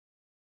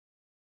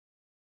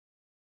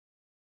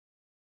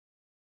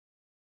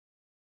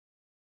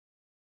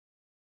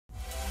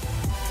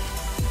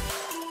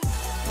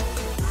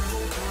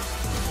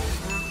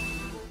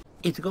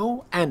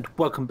STHedgehog and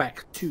welcome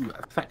back to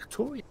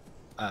Factorio.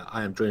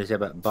 I am joined as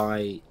ever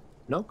by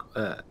Nog,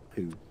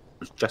 who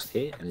was just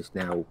here and is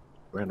now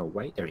ran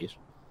away. There he is.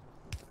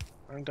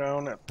 I'm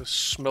down at the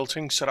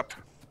smelting setup.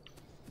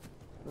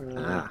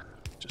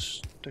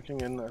 Just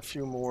sticking in a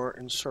few more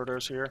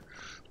inserters here.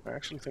 I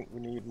actually think we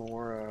need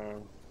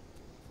more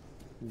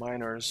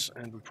miners,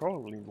 and we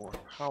probably need more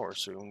power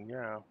soon.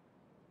 Yeah,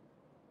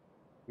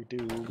 we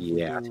do.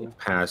 Yeah, I think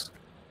power's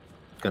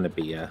going to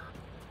be a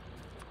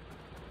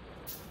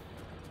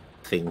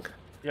thing.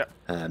 Yeah.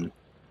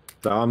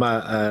 But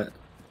I'm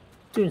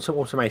doing some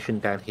automation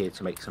down here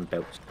to make some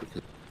belts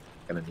because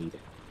I'm going to need it.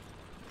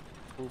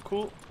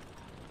 Cool.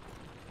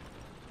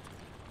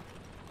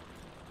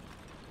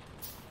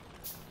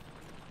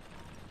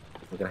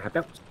 We're going to have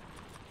belts,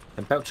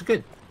 and belts are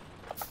good.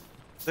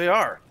 They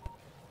are.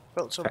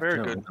 Belts are In fact, very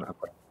no, good.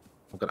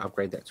 I'm going to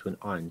upgrade that to an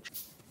iron.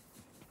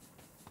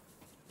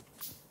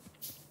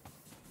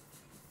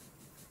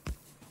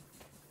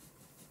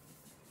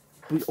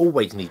 We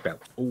always need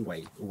belts.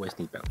 Always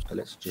need belts. So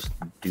let's just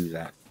do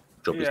that.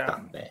 Job is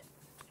done there.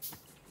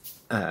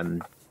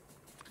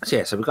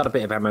 So we've got a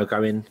bit of ammo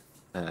going.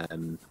 I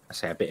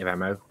say a bit of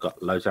ammo.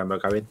 Got loads of ammo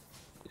going.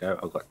 There you go.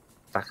 I've got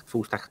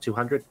full stack of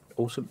 200.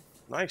 Awesome.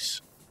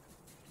 Nice.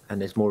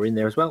 And there's more in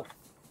there as well.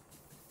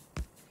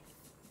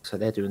 So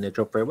they're doing their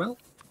job very well.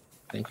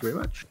 Thank you very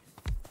much.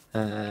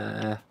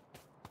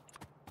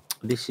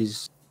 This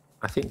is,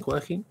 I think,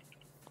 working.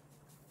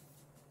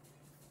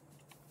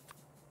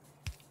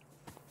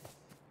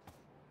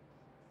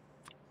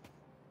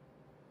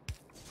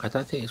 I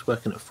don't think it's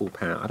working at full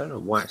power. I don't know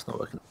why it's not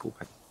working at full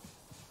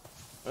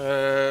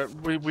power.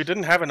 We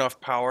didn't have enough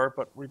power,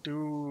 but we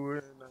do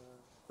in a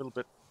little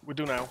bit. We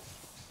do now.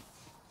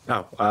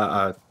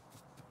 Oh,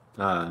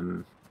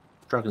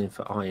 struggling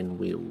for iron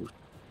wheels.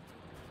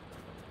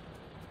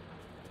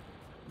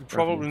 You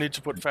probably need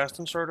to put fast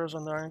inserters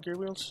on the iron gear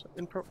wheels.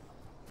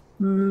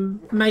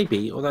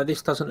 Maybe, although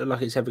this doesn't look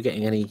like it's ever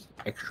getting any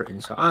extra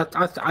inside.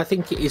 I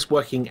think it is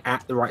working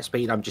at the right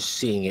speed. I'm just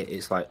seeing it.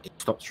 It's like it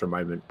stops for a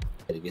moment,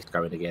 and it gets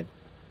going again.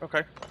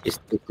 Okay. It's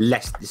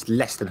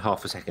less than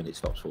half a second it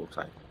stops for.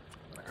 So.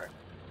 Okay.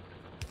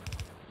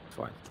 It's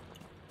fine.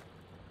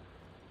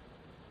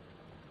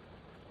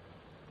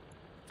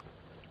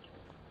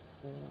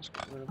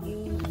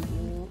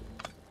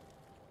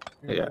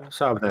 There you go.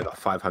 So I've now got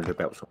 500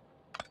 belts.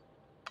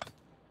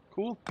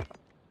 Cool.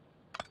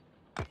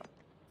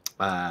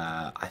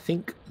 I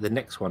think the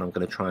next one I'm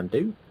going to try and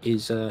do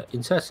is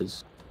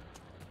inserters.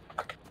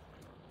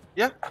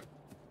 Yeah.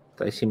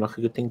 They seem like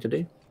a good thing to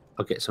do.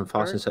 I'll get some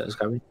fast inserters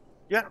going.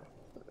 Yeah.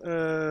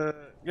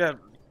 Yeah.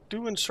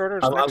 Do inserters.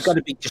 I'm going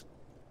to be just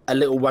a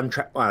little one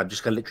track. Well, I'm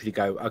just going to literally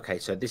go. Okay,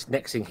 so this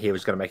next thing here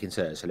is going to make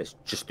inserters. So let's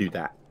just do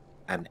that,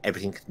 and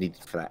everything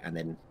needed for that, and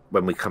then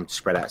when we come to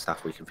spread out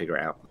stuff, we can figure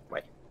it out.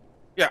 Wait.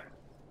 Yeah.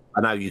 I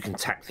know you can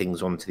tack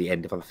things onto the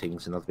end of other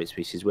things and other bits and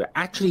pieces. We're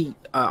actually,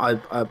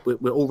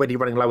 we're already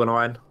running low on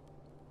iron.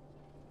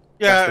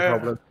 Yeah, that's the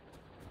problem.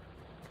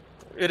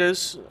 It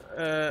is,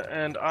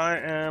 and I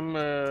am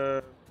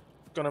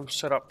gonna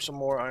set up some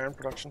more iron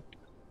production.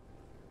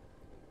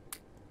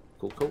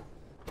 Cool.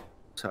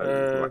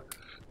 So,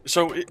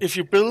 so if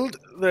you build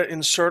the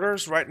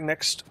inserters right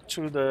next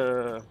to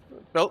the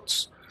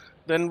belts,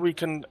 then we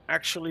can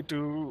actually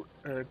do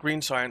green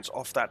science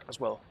off that as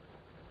well.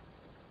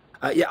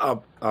 Yeah,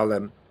 I'll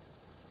oh,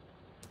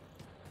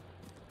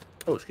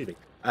 excuse me.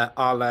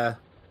 I'll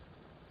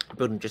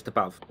build them just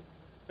above.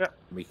 Yeah.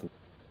 We can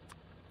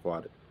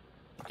acquire it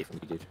if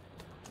needed,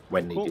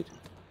 when needed.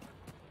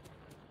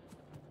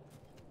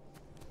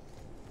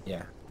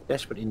 Yeah,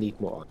 desperately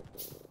need more.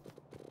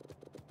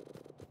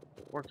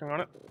 Working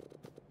on it.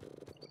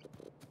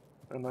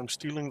 And I'm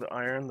stealing the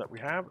iron that we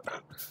have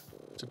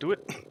to do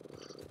it.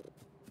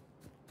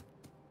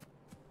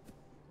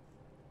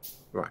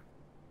 Right.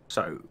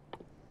 So,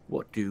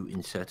 what do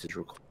inserters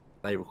require?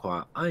 They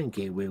require iron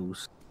gear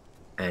wheels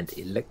and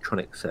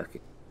electronic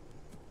circuit.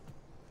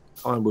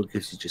 Iron wheel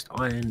gives is just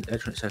iron.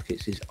 Electronic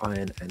circuits is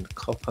iron and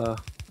copper.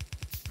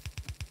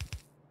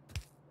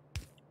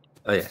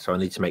 Oh yeah, so I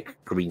need to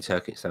make green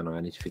circuits, don't I?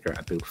 I need to figure out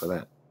a build for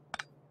that.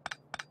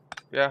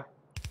 Yeah.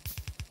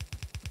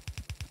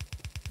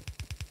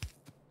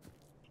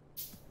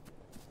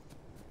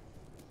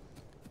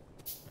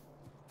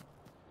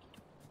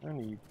 I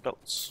need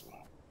belts.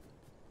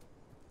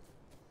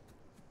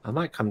 I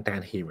might come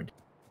down here and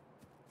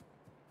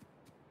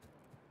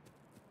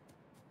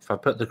if I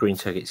put the green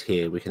circuits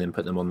here, we can then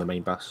put them on the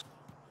main bus.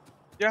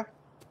 Yeah.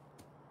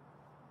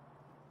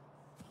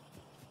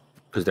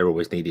 Because they're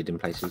always needed in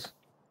places.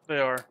 They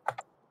are.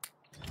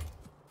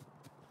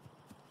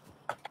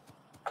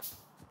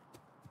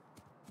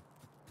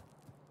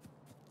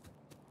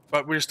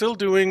 But we're still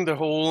doing the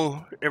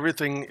whole,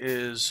 everything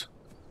is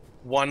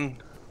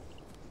one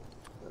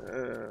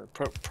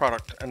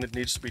product and it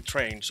needs to be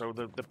trained. So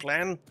the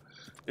plan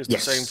is the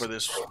same for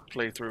this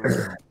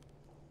playthrough.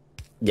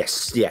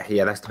 Yes,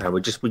 yeah, that's the plan.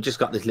 We just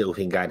got this little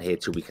thing going here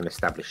till we can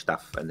establish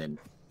stuff, and then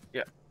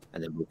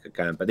we'll get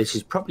going. But this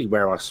is probably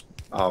where at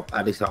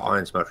least our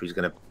iron smeltery is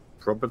going to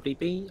probably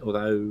be,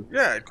 although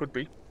Yeah, it could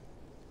be.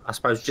 I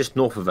suppose just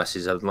north of us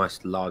is a nice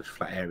large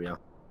flat area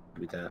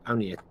with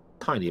only a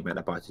tiny amount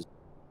of biters.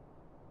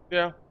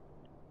 Yeah.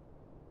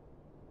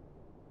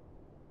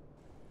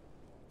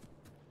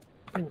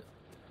 I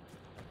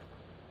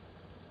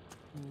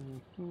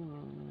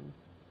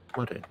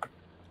do.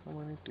 How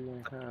many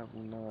do I have?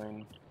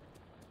 9.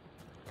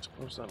 I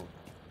suppose that'll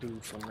do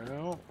for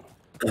now.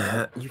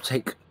 You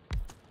take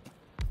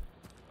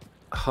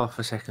half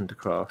a second to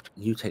craft.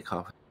 You take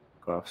half a second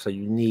to craft. So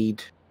you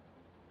need.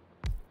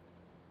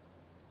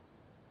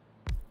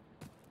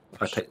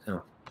 I take.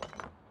 Oh,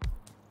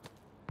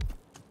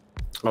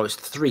 it's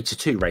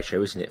 3-2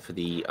 ratio, isn't it, for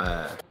the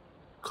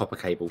copper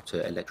cable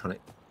to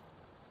electronic?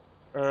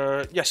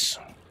 Yes.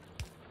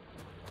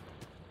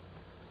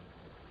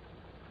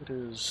 It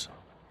is.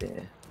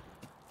 Yeah.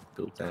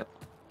 Build that.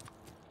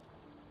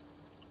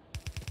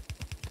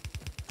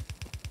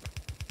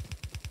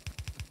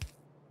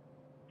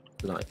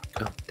 Like,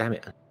 oh, damn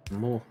it.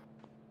 More.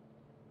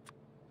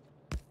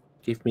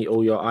 Give me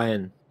all your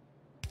iron.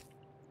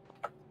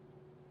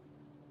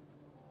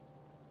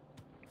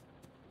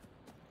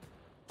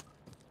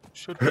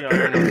 Should be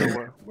iron on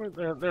the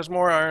way. There's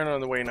more iron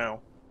on the way now.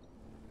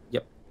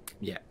 Yep.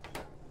 Yeah.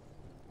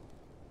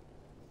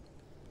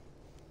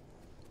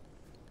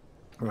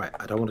 Right,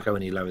 I don't want to go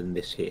any lower than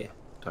this here.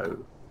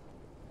 So,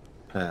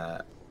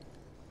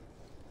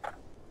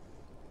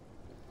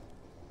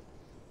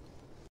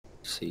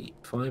 see,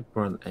 if I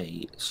run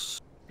a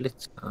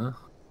splitter.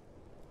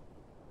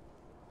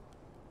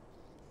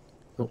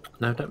 Oh,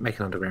 no, don't make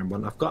an underground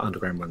one. I've got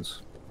underground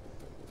ones.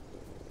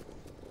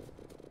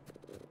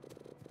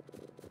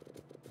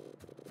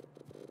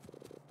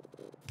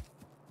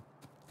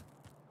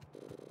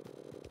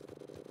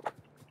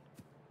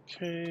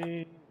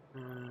 Okay.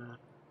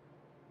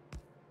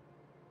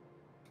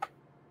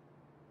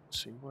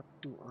 Let's see, what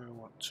do I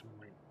want to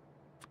make?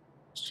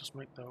 Let's just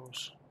make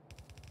those.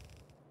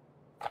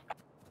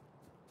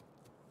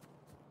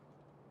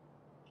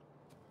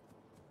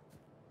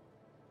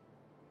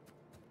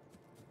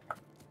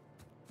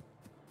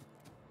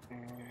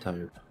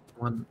 So,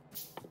 1,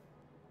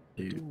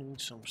 2. Do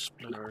need some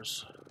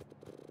splitters.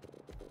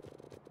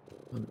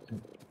 1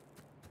 and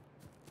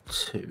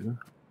 2.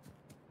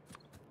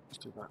 Let's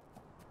do that.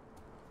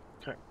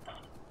 Okay.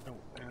 Oh,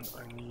 and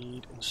I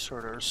need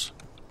inserters.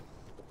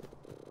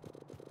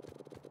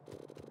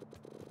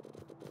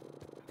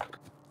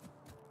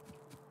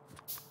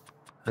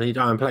 I need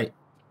iron plate.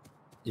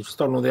 You've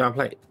stolen all the iron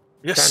plate.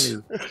 Yes,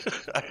 Damn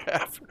I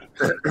have.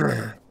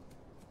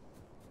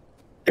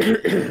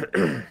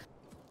 you.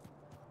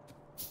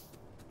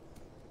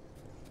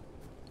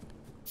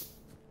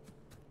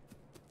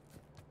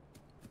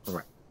 All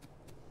right.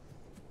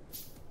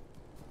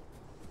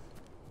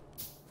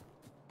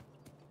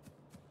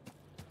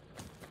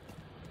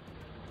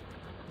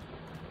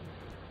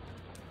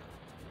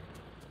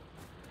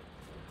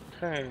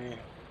 Okay.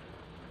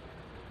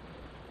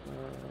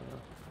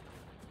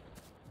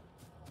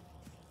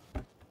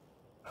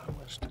 How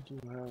much did you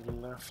have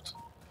left?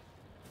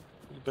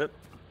 A little bit.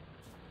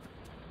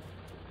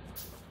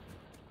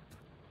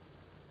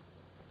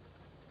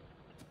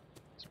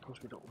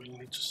 Suppose we don't really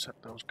need to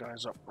set those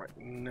guys up right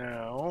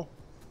now.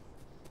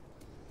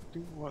 I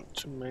do want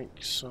to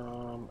make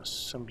some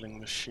assembling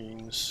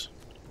machines.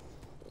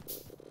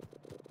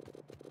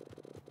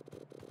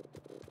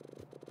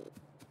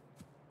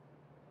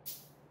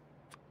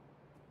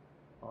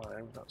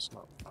 That's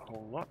not a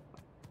whole lot.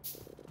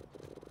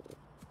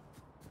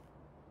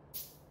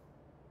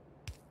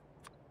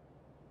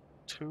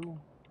 Two.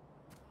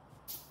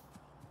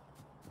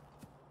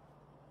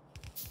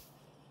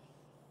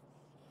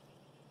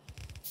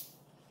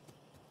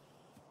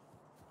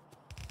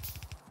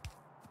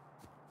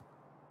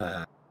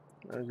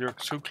 You're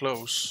too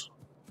close.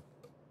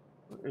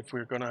 If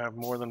we're going to have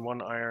more than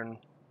one iron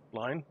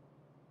line.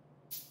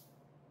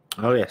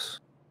 Oh, yes.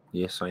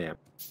 Yes, I am.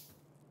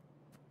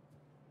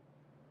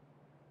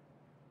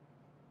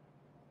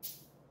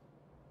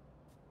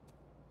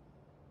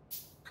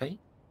 Okay,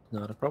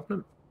 not a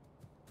problem.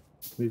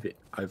 Move it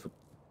over.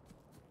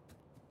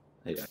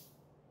 There you go.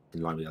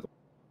 In line with the other.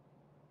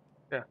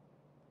 Yeah.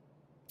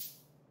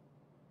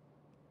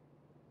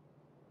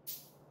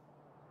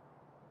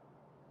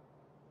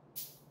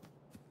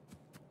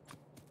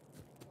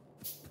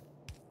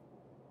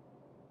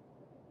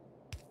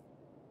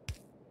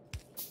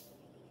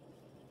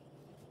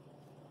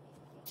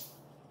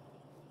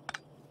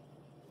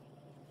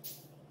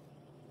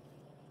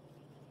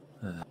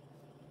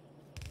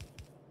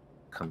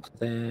 Come to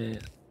there.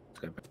 Let's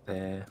go back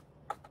there.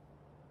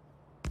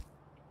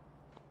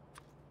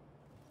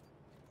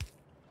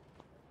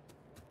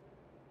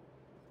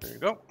 There you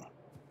go.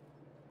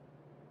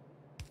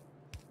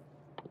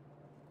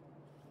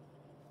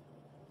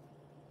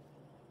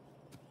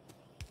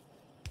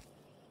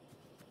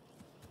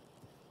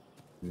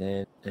 And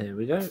then there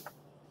we go.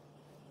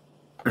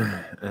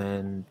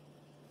 And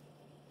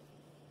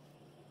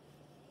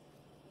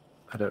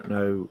I don't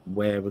know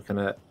where we're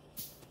gonna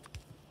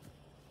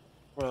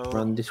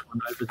run this one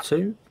over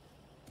to.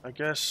 I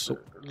guess, Oh.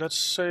 let's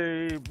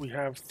say we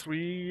have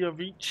 3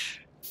 of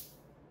each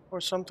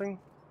or something.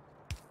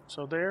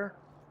 So there.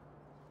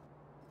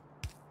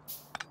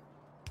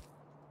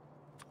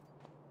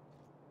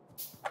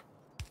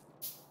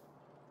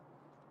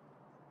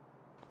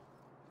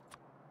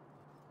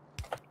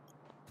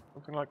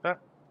 Something like that.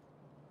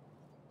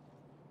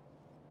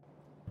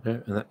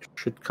 Okay, and that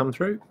should come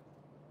through.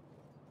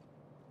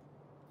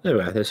 There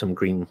we go. There's some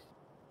green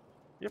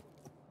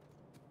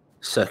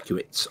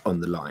circuits on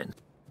the line.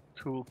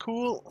 Cool,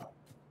 cool.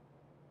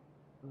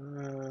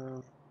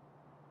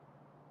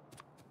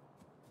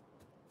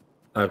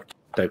 Okie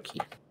dokie.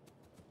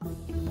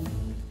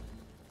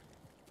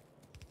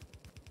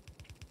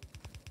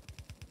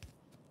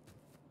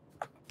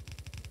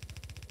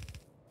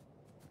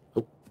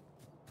 Oh.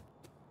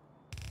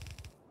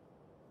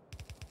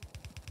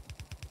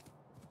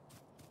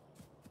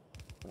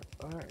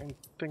 I am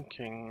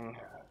thinking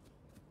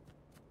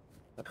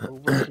that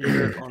over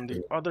here on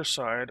the other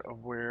side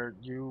of where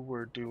you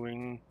were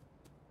doing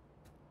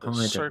the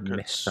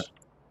circuits.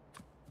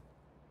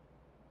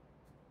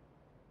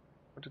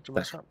 What did you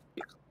mess up?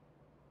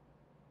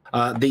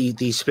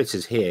 These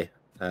splitters here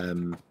are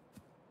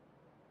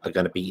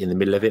going to be in the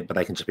middle of it, but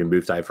they can just be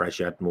moved over as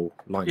you add more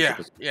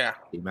lines. Yeah.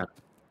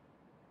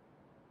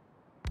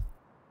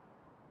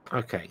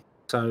 Okay,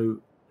 so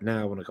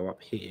now I want to go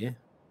up here,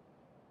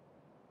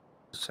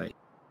 say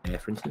air,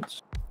 for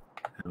instance,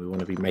 and we want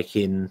to be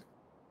making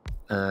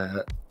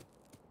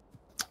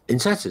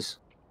inserters.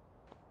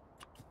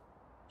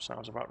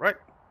 Sounds about right.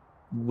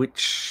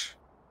 Which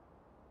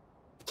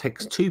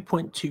takes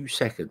 2.2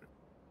 seconds.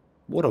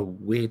 What a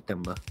weird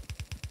number.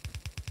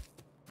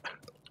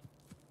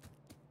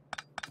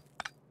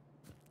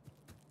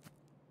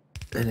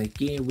 And a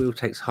gear wheel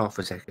takes half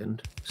a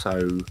second.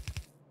 So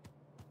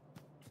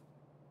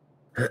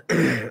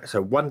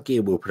so one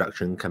gear wheel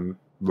production can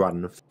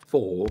run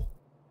 4.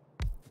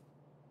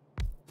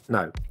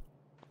 No,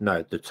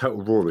 the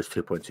total raw is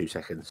 2.2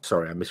 seconds.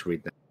 Sorry, I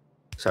misread that.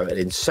 So an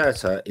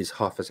inserter is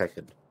half a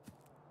second.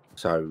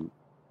 So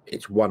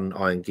it's 1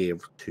 iron gear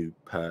 2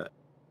 per.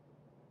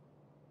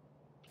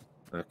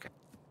 Okay.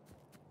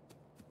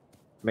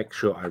 Make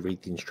sure I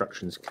read the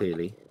instructions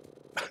clearly.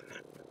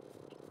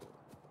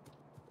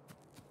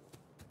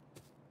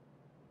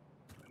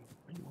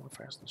 Way more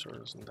fast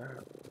inserters than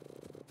that.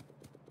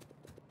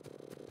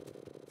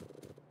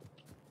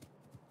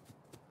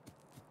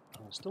 I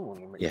still want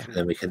to make Yeah,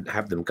 then we can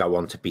have them go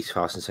on to be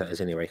fast inserters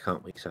anyway,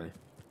 can't we? So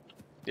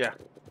yeah.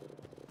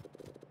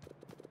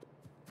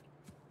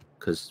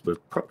 Because we're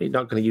probably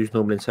not going to use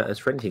normal inserters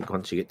for anything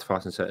once you get to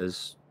fast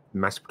inserters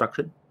mass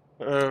production.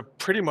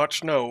 Pretty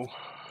much no.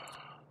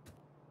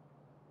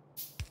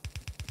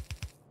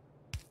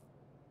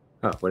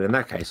 Oh, well, in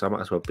that case, I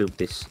might as well build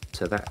this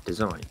to that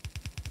design.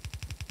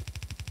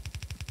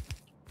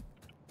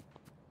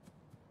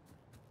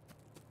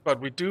 But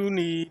we do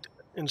need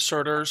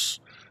inserters.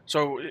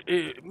 So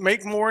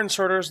make more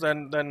inserters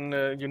than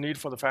you need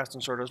for the fast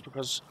inserters,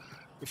 because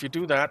if you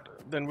do that,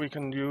 then we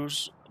can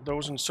use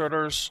those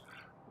inserters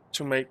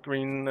to make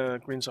green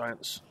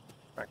science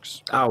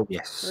packs. Oh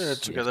yes,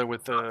 together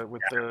with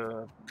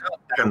the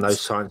and those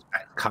science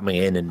packs coming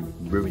in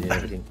and ruining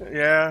everything.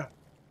 Yeah.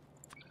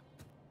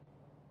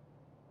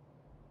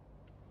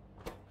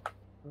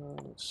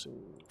 Let's see.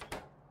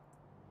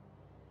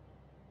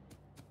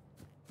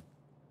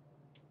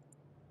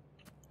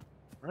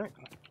 Right.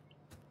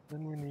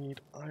 Then we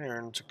need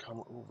iron to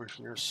come over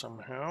here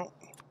somehow.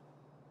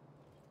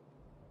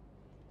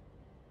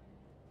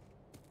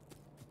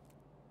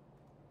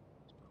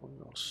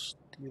 We'll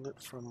steal it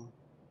from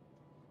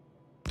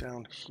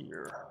down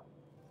here.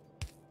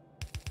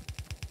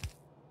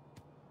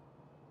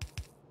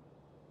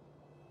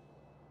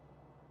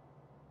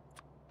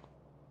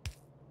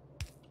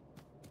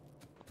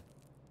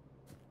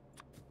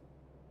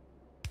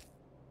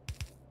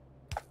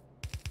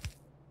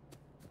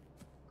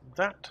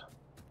 That.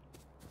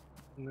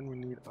 And then we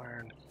need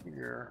iron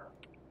here,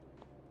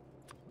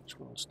 which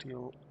we'll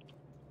steal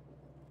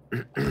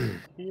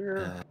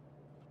here.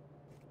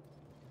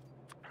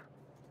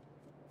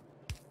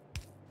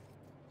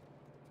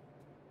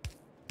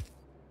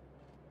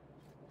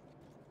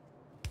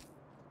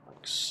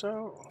 Like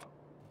so.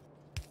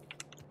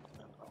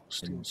 And I'll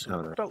steal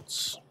some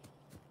belts.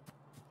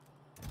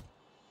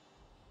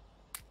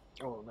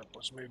 Oh, that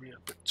was maybe a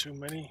bit too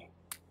many.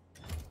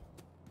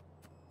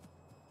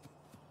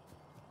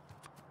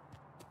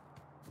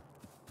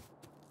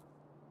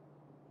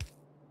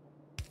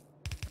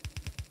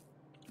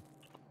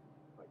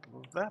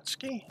 That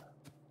ski,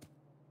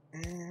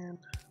 and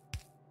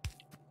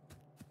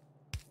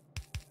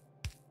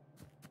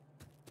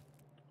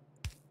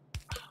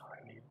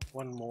I need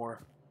one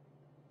more.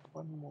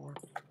 All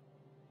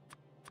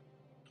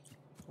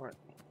right,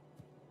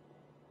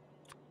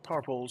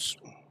 power poles.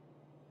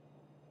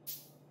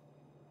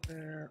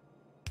 There.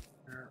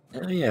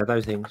 Oh yeah,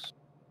 those things.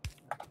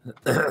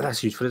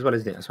 That's useful as well,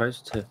 isn't it? I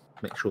suppose, to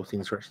make sure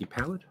things are actually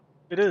powered.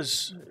 It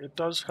is. It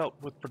does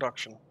help with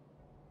production.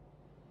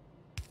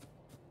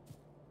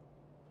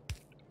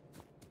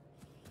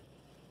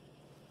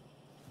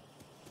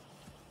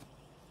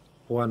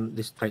 one.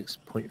 This takes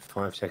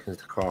 0.5 seconds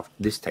to craft.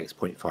 This takes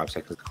 0.5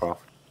 seconds to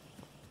craft.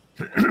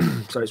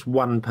 So it's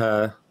one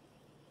per.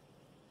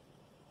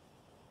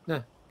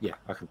 No, yeah,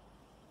 I can.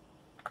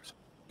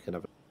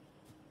 Have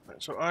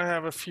So I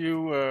have a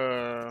few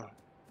iron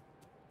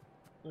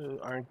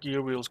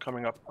gear wheels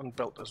coming up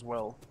unbuilt as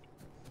well.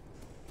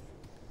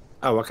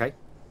 Oh, okay.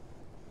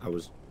 I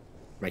was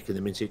making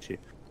them in situ.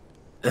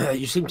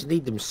 You seem to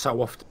need them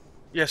so often.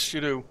 Yes,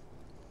 you do.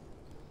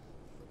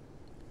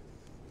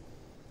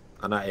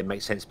 I know it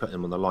makes sense putting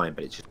them on the line,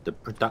 but it's just the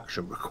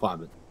production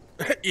requirement.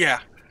 Yeah.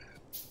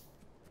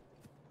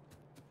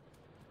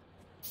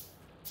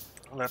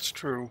 That's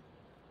true.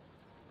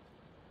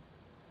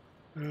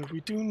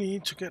 We do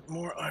need to get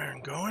more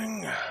iron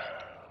going.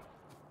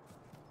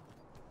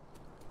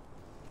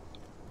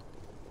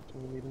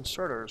 We need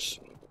inserters.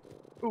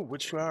 Ooh,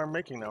 which we are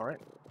making now,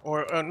 right?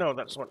 Or no,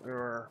 that's what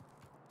you're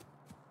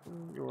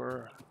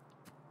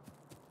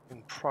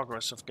in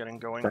progress of getting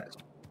going.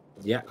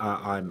 Yeah,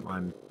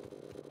 I'm.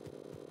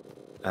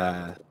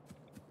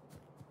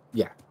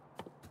 Yeah.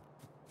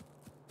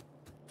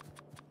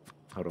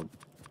 Hold on.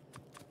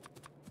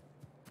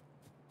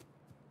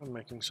 I'm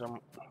making some.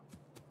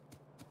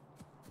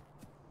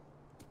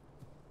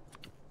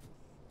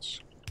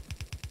 Let's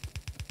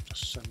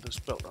just send this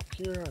belt up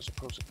here. I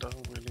suppose it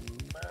doesn't really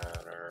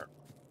matter.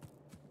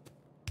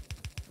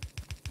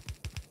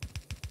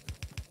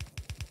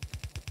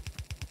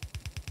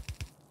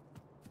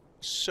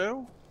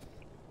 So,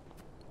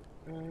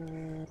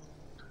 we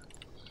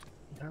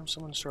have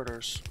some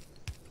inserters.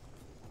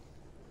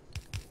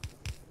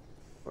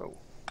 Whoa.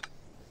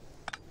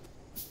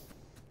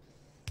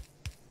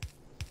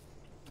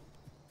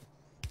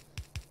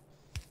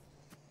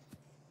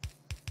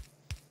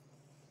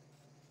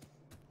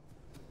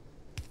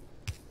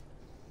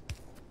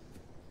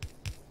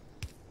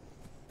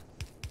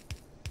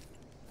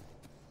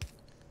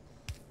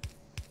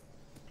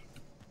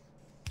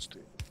 Let's do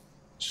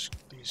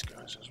these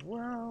guys as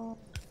well.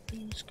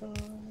 These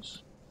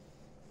guys.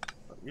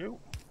 Not you.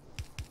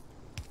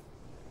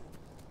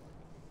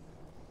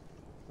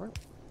 Right.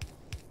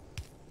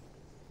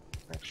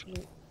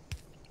 Actually,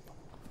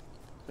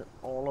 get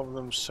all of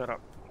them set up.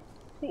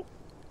 Cool.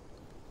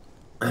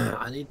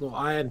 I need more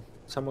iron.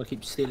 Someone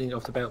keeps stealing it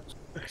off the belt.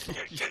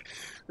 Yeah.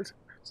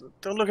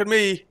 Don't look at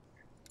me.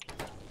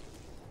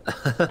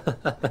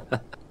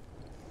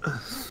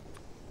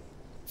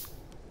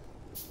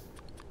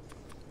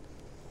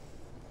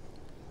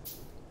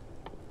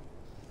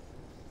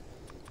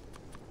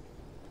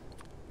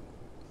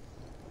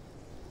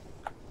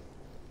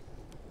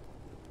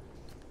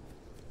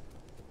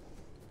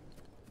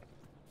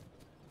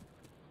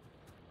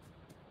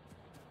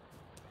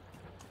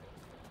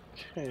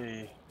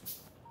 Okay.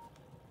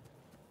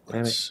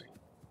 Let's see.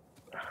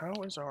 How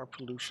is our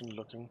pollution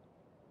looking?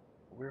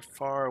 We're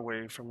far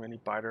away from any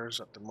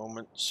biters at the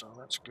moment, so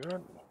that's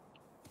good.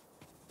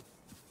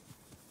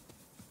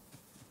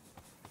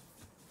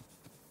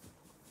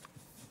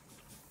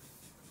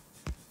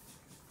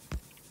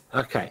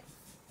 Okay.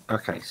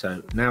 Okay,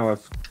 so now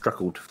I've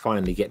struggled to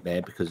finally get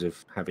there because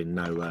of having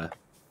no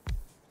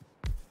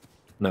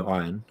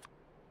iron.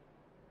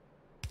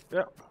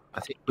 Yeah. I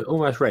think we're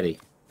almost ready.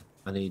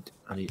 I need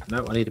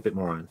a bit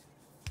more iron.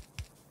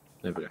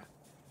 There we go.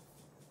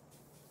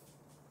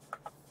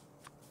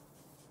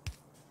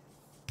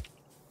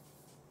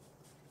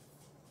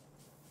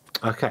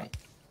 Okay.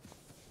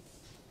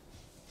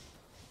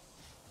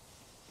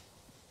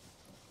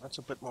 That's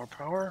a bit more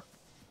power.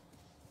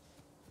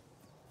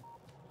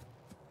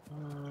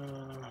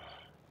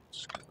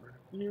 Let's get rid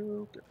of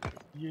you, get rid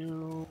of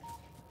you.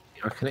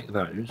 I connect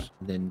those,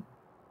 and then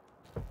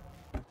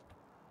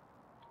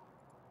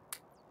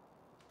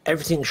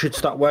everything should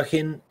start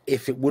working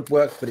if it would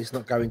work, but it's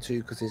not going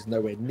to because there's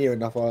nowhere near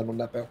enough iron on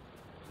that belt.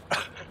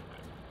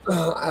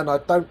 And I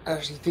don't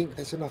actually think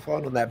there's enough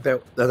iron on that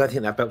belt. I don't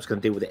think that belt's going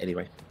to deal with it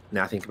anyway.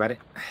 Now I think about it.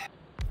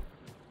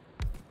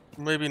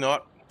 Maybe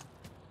not.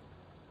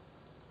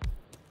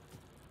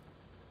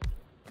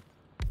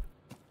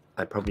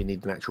 I probably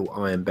need an actual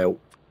iron belt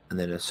and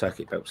then a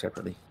circuit belt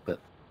separately, but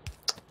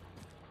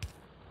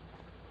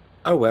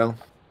oh well.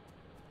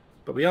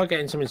 But we are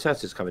getting some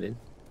inserters coming in.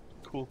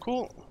 Cool,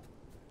 cool.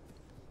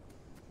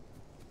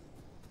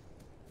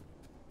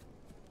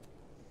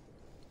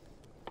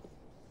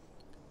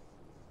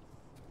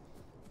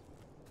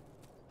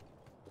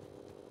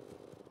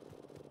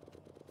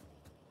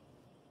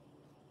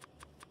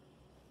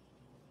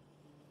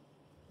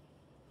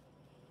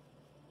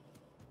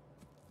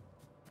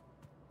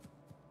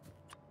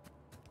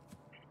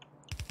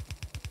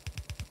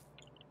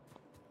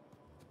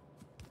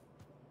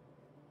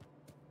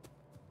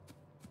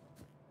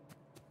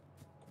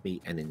 Be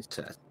an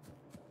insert.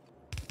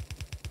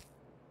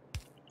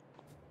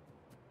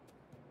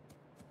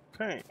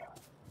 Okay.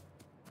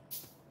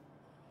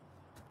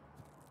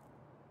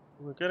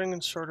 We're getting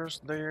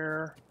inserters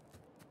there.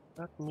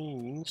 That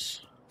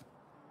means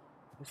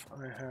if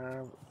I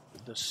have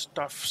the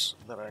stuffs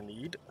that I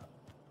need,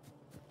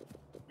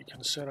 we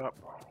can set up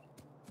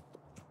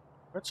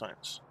red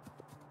signs.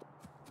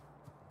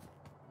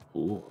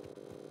 Ooh.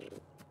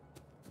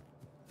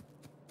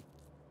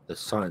 The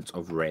science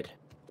of red.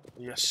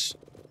 Yes.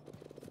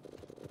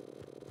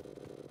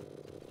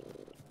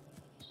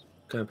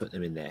 Go and put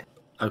them in there.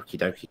 Okie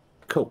dokie.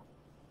 Cool.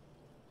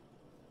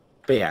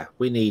 But yeah,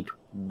 we need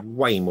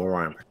way more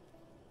iron.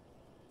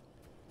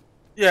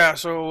 Yeah,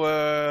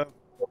 so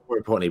More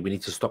importantly, we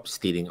need to stop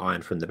stealing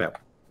iron from the belt.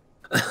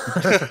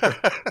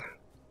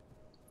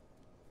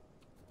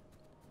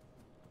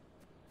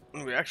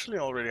 we actually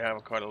already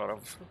have quite a lot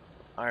of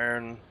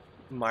iron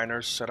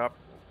miners set up,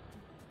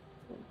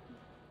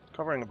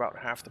 covering about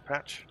half the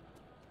patch.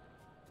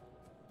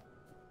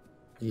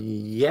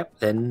 Yep,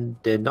 then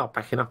they're not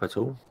backing up at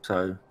all,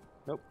 so...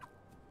 Nope.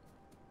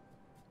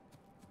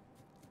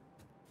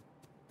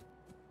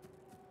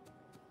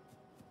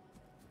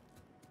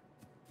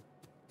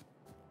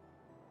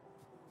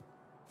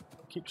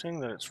 I keep saying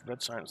that it's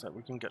red science that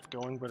we can get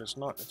going, but it's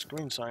not. It's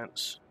green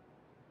science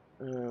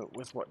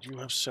with what you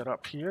have set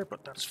up here,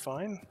 but that's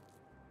fine.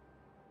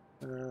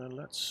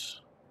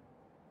 Let's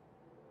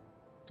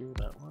do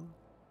that one.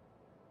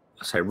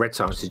 So red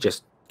science is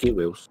just gear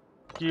wheels.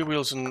 Gear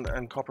wheels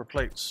and copper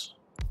plates.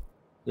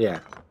 Yeah.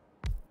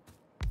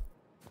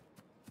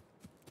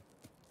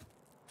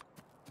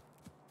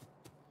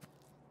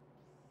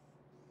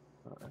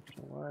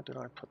 Actually, why did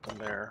I put them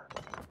there?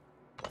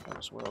 Might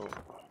as well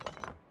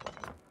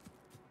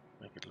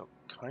make it look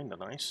kind of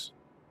nice.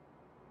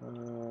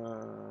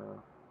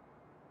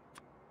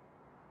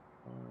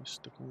 By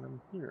sticking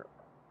them here.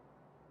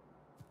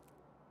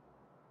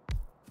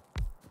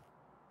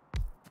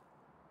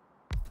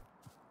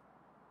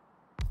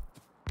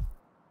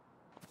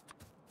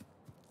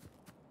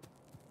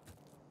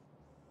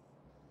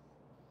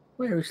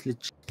 Where is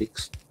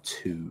logistics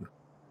 2?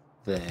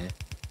 There.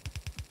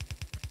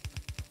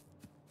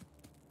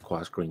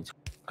 Requires green.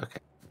 Okay.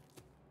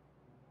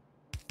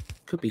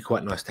 Could be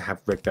quite nice to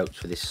have red belts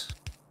for this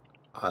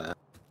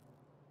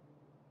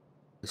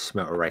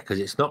smelter array, because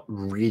it's not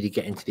really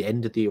getting to the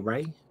end of the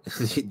array.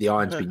 The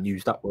iron's been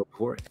used up well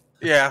before it.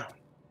 Yeah.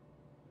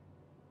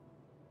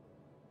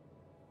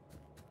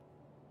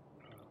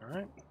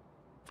 Alright.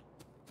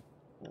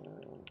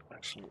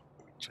 Actually,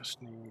 we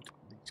just need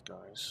these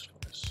guys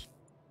for this.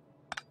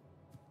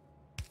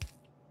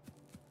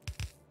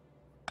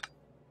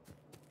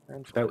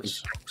 And for Belt this.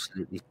 is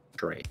absolutely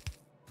straight.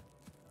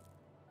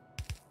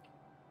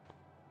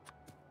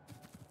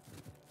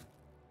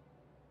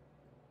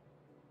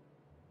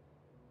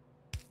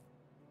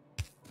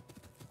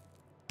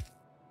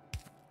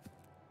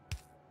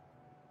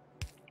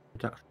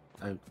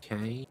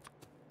 Okay.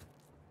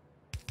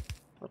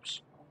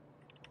 Oops.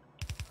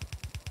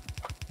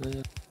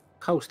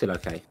 Coal's still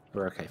okay.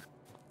 We're okay.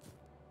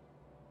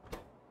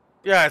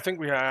 Yeah, I think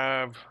we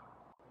have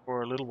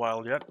for a little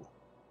while yet.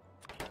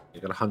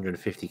 We've got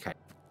 150k.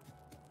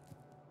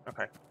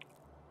 Okay.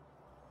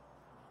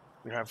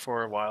 We have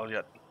for a while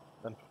yet,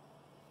 then.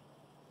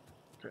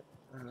 Okay.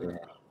 Yeah.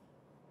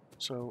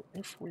 So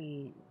if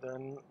we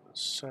then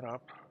set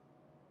up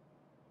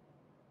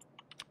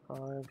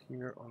 5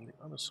 here on the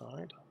other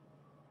side.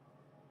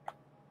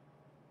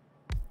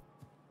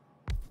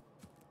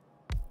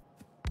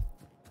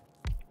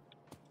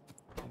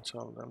 And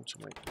tell them to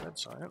make red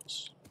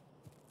science.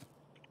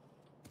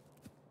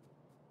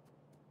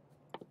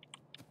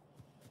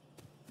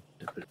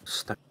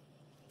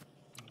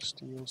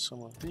 Steal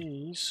some of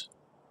these.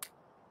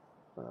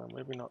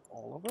 Maybe not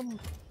all of them.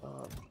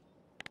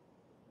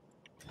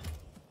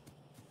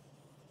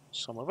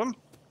 Some of them.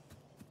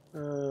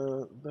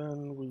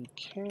 Then we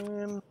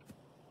can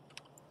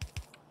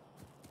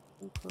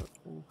input,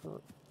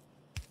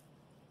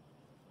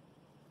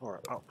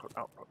 or output,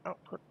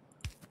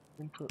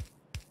 input,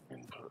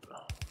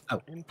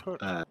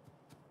 input. And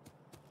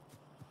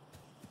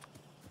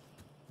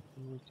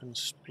we can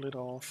split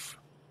off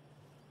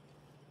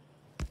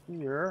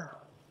here.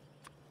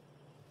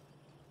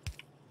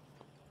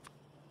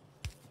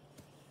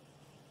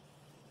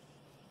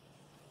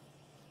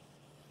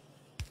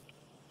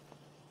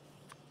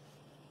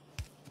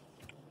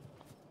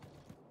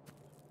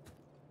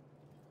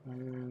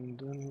 And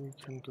then we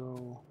can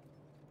go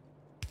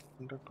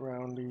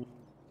undergroundy.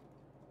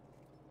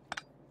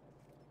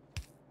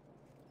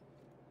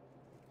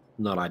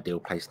 Not ideal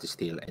place to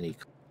steal any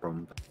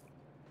from, but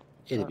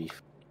it'll be.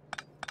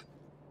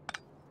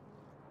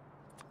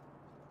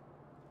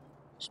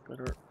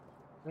 Splitter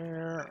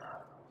there.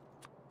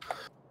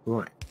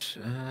 Right.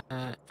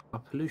 Our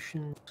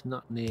pollution's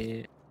not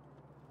near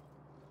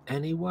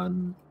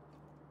anyone.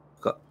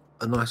 Got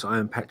a nice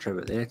iron patch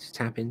over there to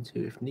tap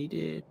into if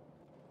needed.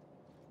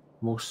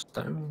 More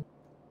stone.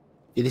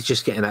 It is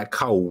just getting that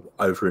coal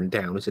over and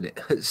down, isn't it?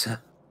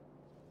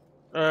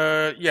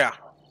 Yeah.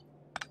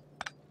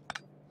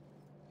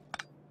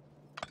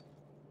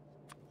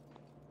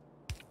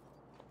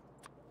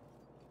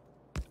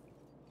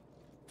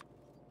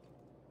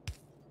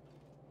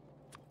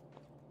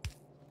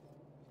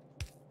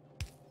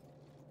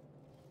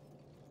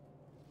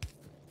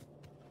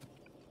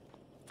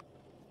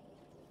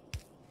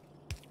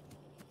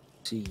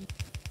 See.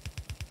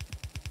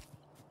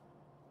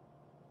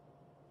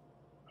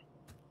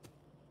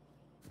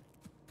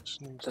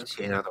 needs Don't to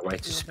see another way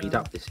to feel speed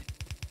down. up this.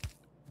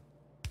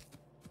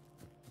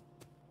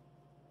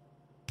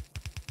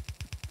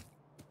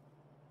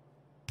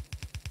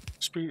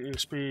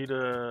 Speed.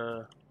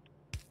 The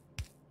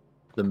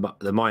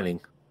mining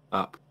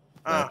up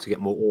to get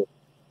more ore,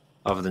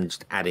 other than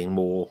just adding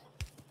more.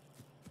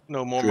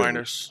 No more drill.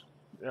 miners.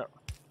 Yeah,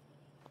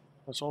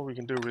 that's all we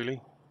can do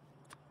really.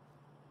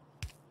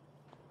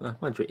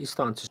 Mind you, it's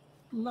starting to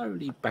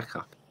slowly back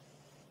up.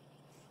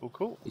 Oh,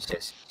 cool. He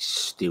says he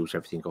steals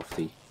everything off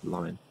the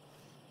line.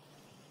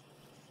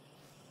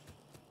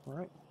 All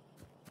right.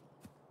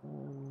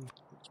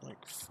 Let's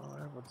make 5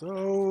 of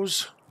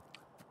those.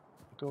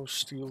 Go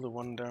steal the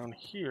one down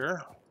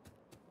here.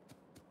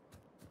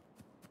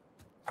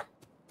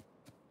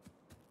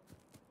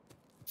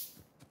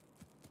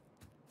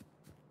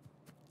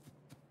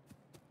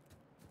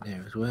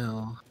 There as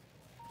well.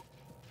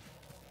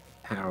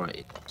 Power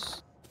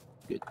is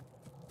good.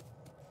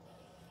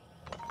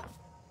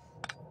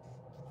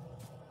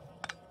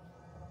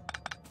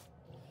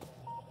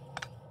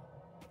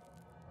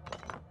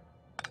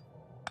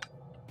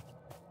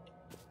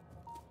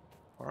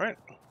 All right.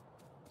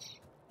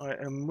 I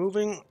am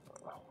moving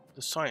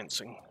the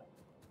sciencing.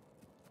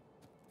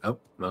 Oh,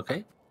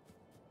 okay.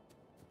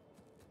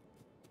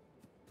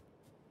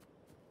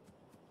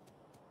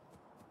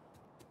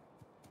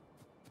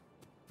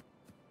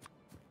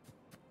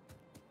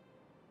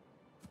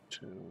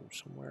 To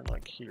somewhere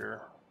like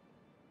here.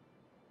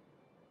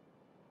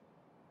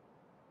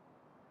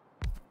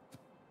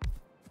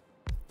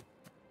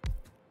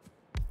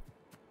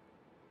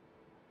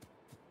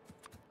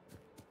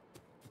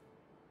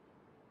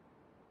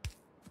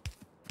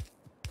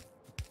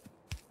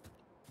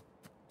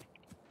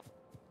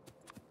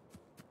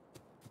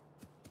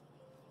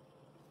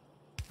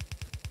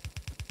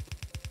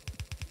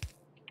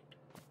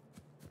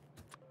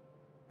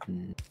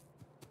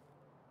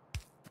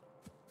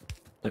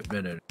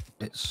 No.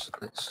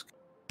 Let's.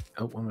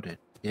 Oh, one more.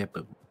 Yeah,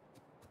 but.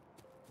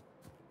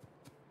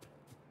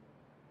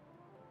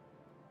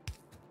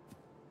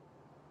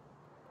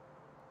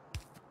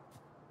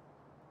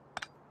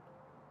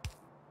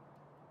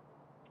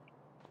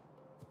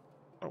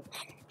 Oh,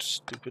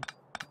 stupid.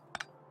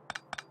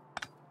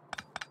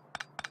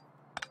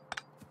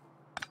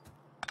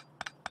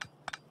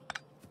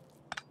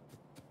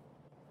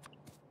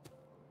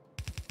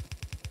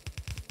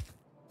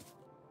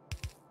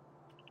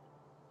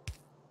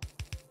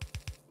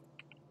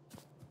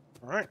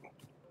 All right.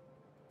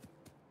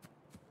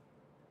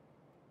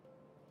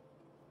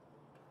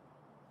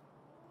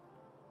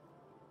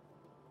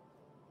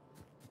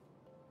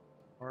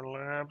 Our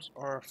labs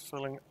are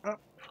filling up.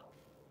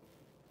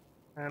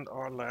 And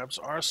our labs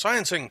are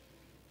sciencing.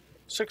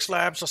 6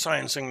 labs are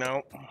sciencing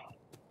now.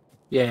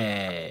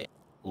 Yeah.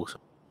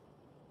 Awesome.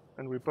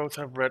 And we both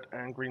have red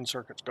and green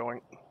circuits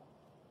going.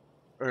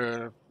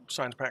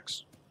 Science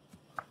packs.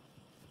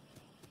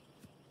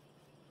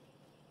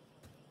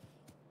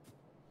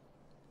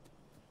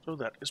 So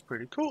that is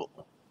pretty cool.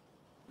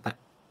 That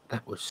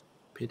was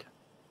stupid.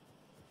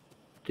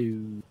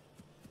 Do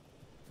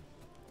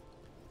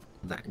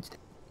that instead.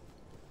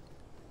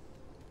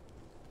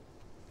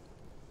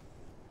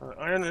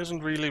 Iron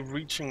isn't really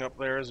reaching up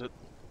there, is it?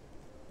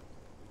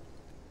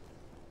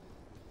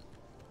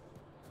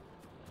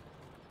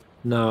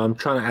 No, I'm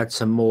trying to add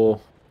some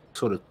more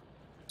sort of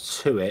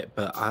to it,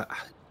 but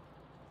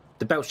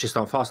the belts just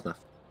aren't fast enough.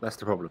 That's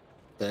the problem.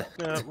 Yeah.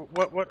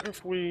 What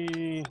if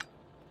we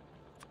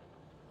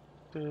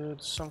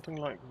did something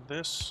like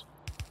this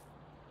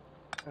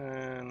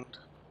and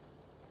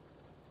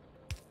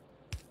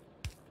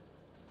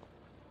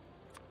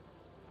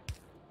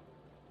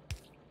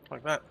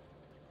like that?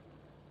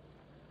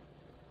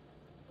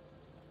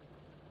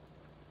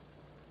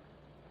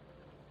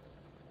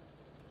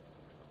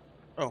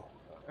 Oh,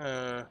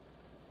 that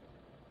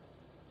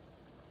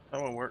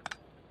won't work.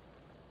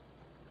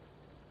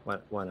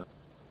 Why not?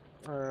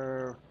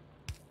 Oh,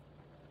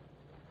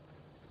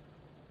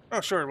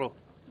 sure it will.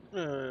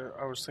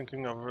 I was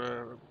thinking of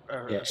Yeah,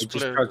 a it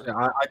split.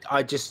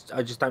 just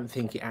I just don't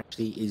think it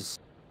actually is.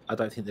 I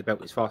don't think the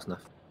belt is fast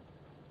enough.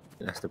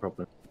 And that's the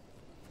problem.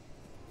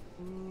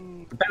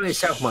 The belt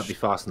itself might be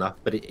fast enough,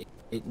 but it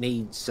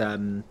needs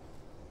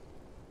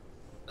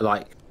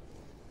like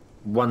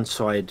one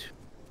side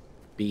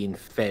being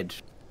fed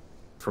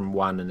from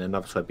one and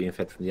another side being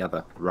fed from the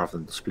other, rather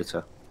than the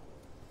splitter.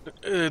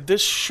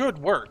 This should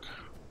work.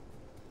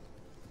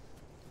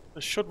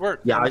 This should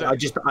work. Yeah,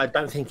 I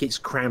don't think it's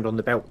crammed on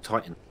the belt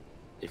tighten.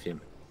 If you.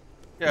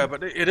 Yeah,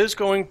 but it is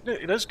going.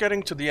 It is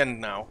getting to the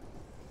end now.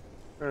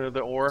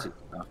 The ore.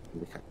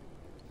 Okay.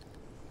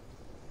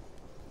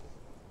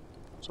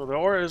 So the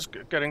ore is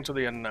getting to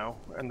the end now,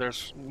 and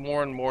there's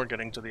more and more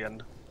getting to the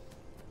end.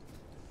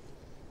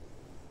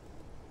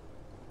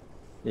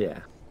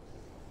 Yeah.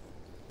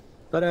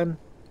 But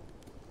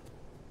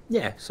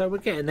yeah. So we're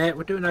getting there.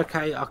 We're doing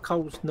okay. Our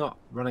coal's not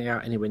running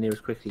out anywhere near as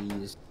quickly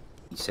as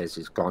he says.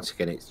 His glancing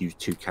again, it's used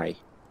 2k.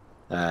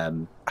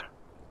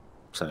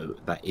 So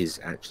that is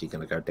actually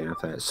going to go down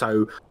there.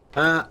 So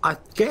I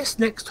guess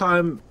next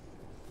time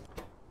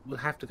we'll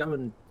have to go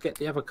and get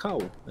the other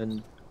coal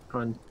and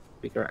try and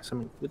figure out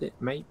something with it,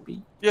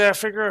 maybe. Yeah,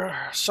 figure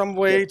some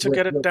way to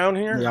get it down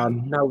here. We are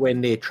nowhere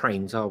near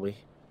trains, are we?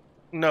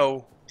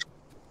 No.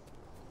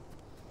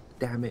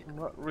 Damn it.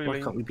 Not really. Why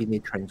can't we be near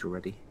trains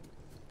already?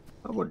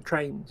 I want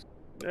trains.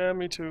 Yeah,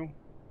 me too.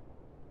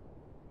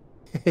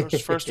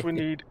 First we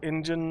need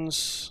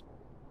engines.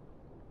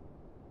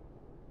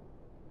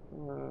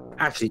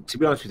 Actually, to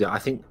be honest with you, I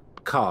think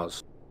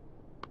cars.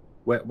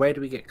 Where do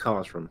we get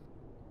cars from?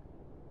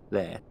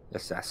 There.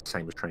 That's the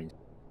same as trains.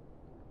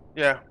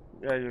 Yeah,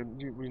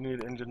 we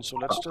need engines. So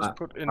let's just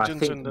put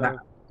engines in the.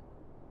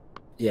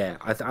 Yeah,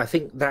 I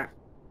think that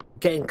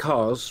getting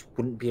cars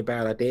wouldn't be a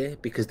bad idea,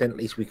 because then at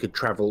least we could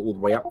travel all the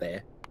way up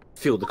there,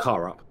 fill the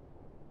car up.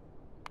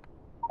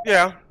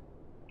 Yeah,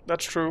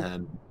 that's true.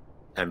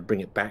 And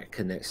bring it back,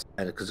 and it's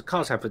because the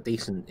cars have a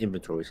decent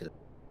inventory. So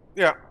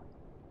yeah.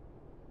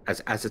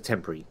 As a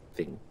temporary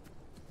thing.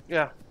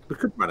 Yeah. We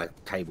could run a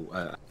table,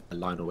 a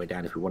line all the way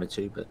down if we wanted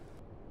to, but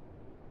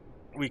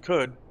we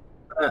could.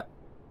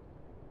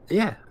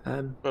 Yeah.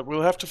 But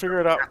we'll have to figure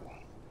it out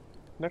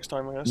next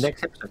time, I guess.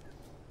 Next episode.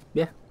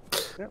 Yeah.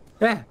 Yeah.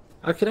 Yeah.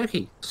 Okie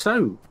dokie.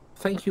 So,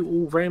 thank you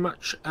all very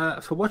much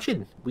for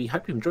watching. We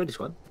hope you enjoyed this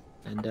one,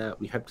 and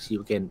we hope to see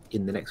you again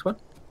in the next one.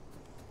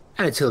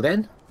 And until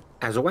then,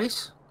 as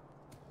always,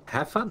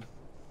 have fun.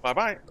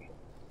 Bye-bye.